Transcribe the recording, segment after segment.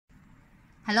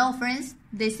Hello friends,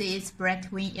 this is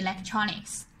Brightwin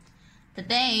Electronics.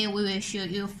 Today we will show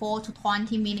you 4 to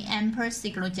 20 mA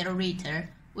signal generator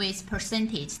with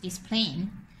percentage display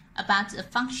about the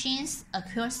functions,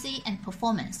 accuracy and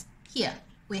performance. Here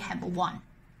we have one.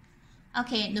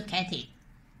 Okay, look at it.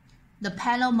 The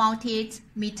panel mounted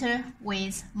meter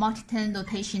with multi-turn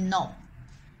rotation knob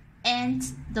and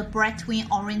the Brightwin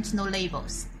original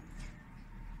labels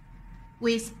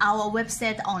with our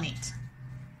website on it.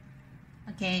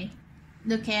 Okay,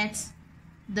 look at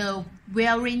the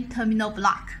wiring terminal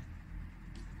block.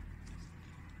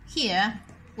 Here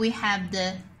we have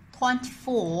the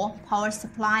 24 power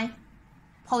supply,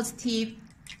 positive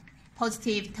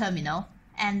terminal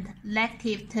and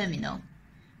negative terminal,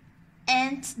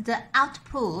 and the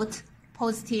output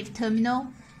positive terminal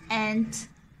and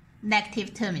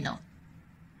negative terminal.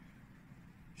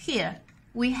 Here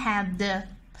we have the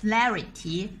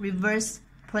polarity reverse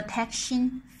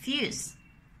protection fuse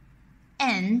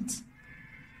and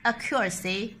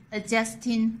accuracy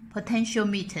adjusting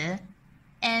potentiometer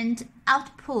and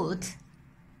output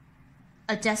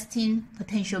adjusting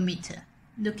potentiometer.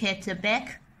 Look at the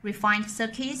back refined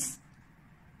circuits.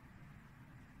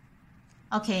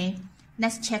 Okay,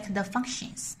 let's check the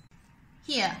functions.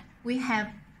 Here we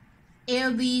have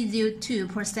LB02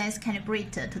 process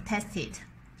calibrator to test it.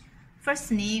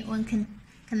 Firstly, we can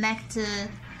connect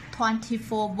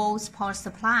 24 volts power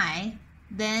supply,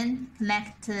 then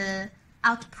connect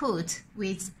output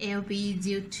with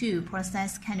LB02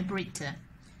 process calibrator.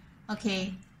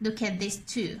 Okay, look at these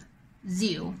two,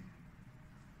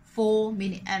 4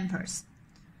 mA.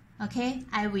 Okay,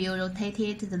 I will rotate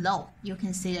it to the low. You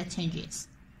can see the changes.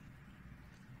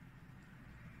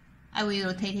 I will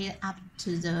rotate it up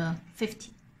to the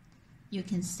 50. You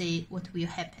can see what will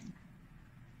happen.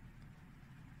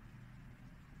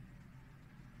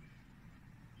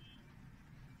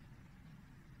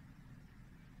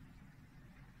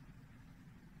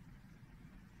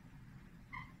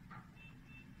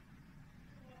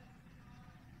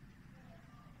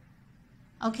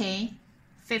 Okay,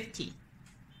 50,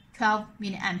 12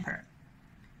 mA.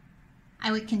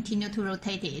 I will continue to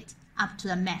rotate it up to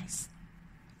the max,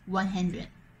 100.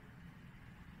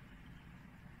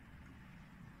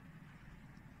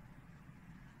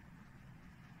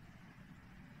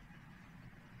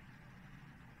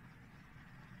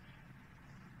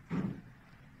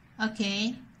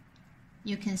 Okay,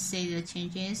 you can see the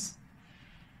changes.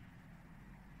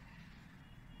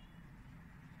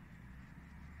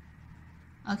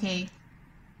 Okay,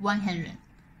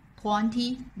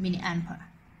 120 mA.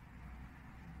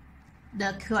 The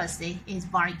accuracy is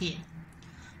very good.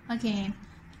 Okay,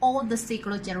 all the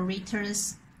signal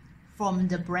generators from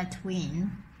the Brightwin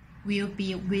will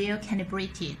be well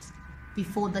calibrated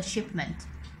before the shipment,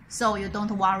 so you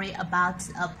don't worry about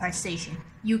precision.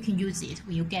 You can use it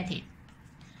when you get it.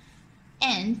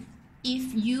 And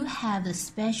if you have a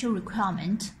special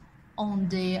requirement on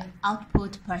the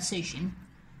output precision,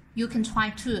 you can try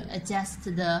to adjust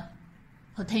the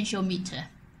potentiometer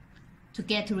to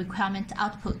get the requirement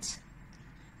output.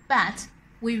 But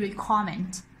we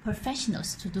recommend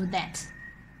professionals to do that.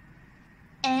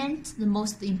 And the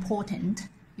most important,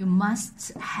 you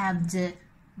must have the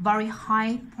very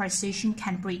high precision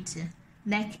calibrator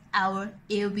like our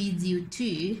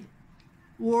LB02,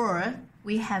 or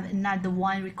we have another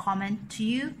one recommend to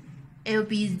you,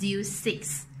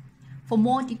 LB06. For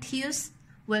more details,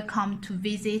 welcome to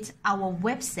visit our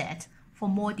website for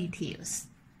more details.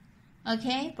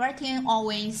 Okay, Brightwin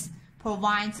always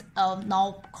provides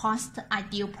low-cost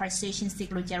ideal precision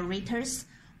signal generators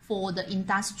for the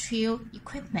industrial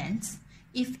equipment.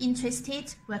 If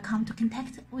interested, welcome to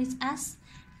contact with us.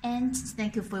 And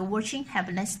thank you for watching. Have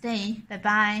a nice day.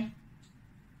 Bye-bye.